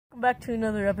welcome back to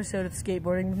another episode of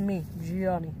Skateboarding with me,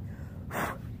 Gianni.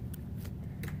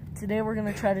 Today we're going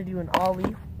to try to do an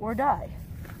ollie or die.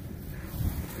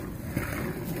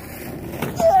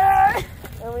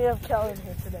 And we have Kellen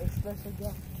here today, special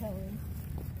guest Kellen.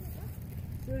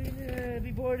 So he's going to be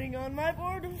boarding on my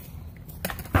board.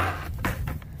 And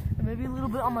maybe a little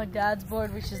bit on my dad's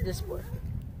board, which is this board.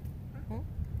 Oh,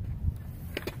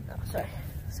 sorry.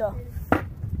 So.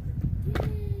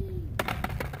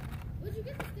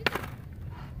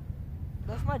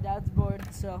 That's my dad's board,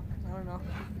 so I don't know.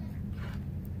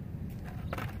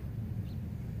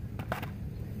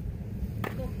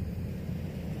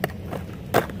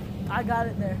 I got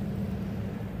it there.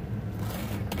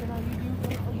 So now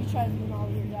you try to do an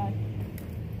ollie or die.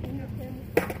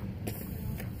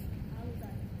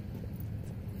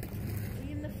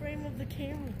 Be in the frame of the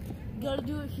camera. You gotta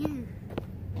do it here.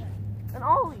 An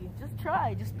ollie, just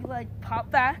try. Just be like,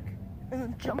 pop back, and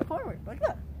then jump forward, like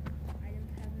that.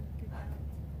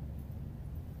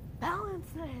 Balance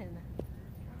then.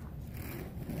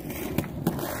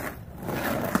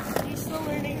 He's still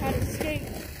learning how to skate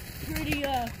pretty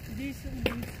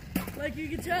decently. Like you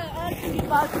can tell, I can be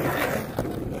boxing.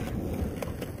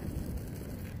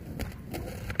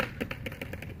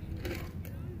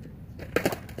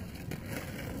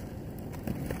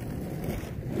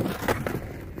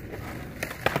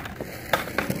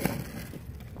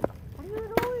 What are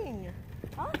you doing?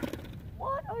 Huh?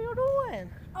 What are you doing?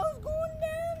 I was going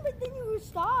down, but then you were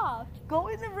stopped. Go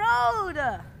in the road!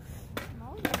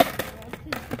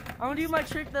 I'm gonna do my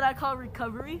trick that I call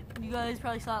recovery. You guys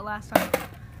probably saw it last time.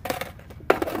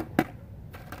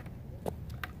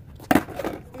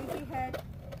 Stinky head.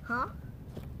 Huh?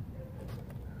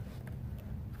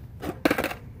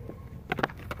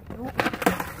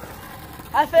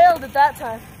 I failed at that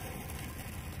time.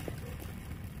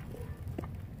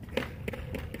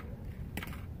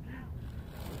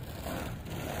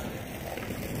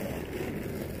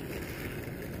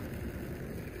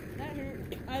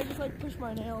 I just like pushed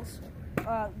my nails,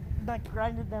 like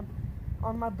grinded them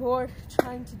on my board,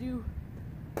 trying to do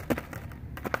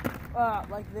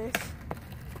like this,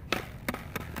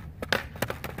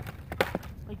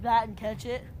 like that, and catch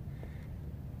it.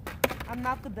 I'm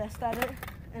not the best at it,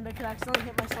 and I could accidentally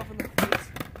hit myself in the face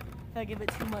if I give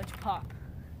it too much pop.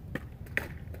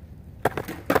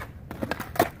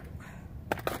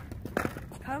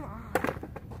 Come on.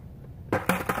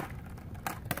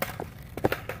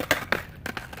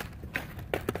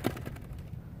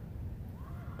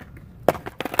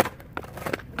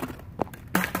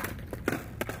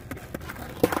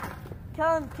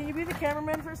 Kellen, can you be the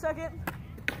cameraman for a second?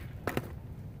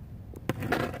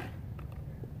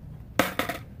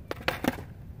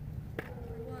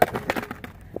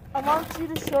 I want you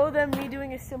to show them me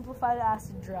doing a simplified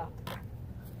acid drop.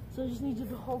 So I just need you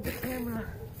to hold the camera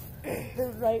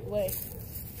the right way.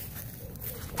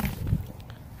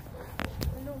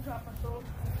 And don't drop my phone.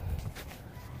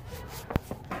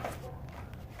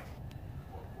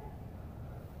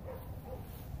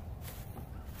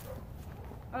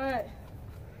 Alright.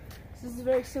 This is a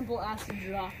very simple acid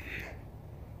drop,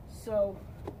 so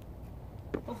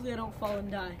hopefully I don't fall and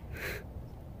die.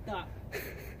 Stop.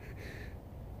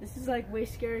 This is like way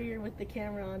scarier with the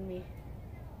camera on me.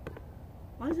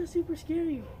 Why is it super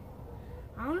scary?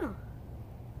 I don't know.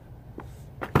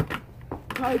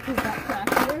 Probably because that crack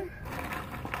there.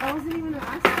 That wasn't even an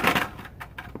acid.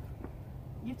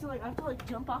 You have to I have to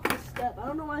jump off the step. I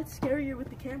don't know why it's scarier with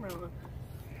the camera on.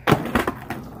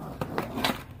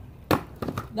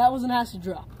 That was an acid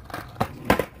drop.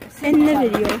 In the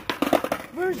video.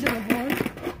 Version of one.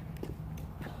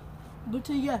 But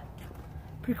yeah,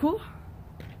 pretty cool.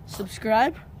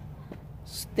 Subscribe.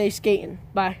 Stay skating.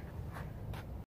 Bye.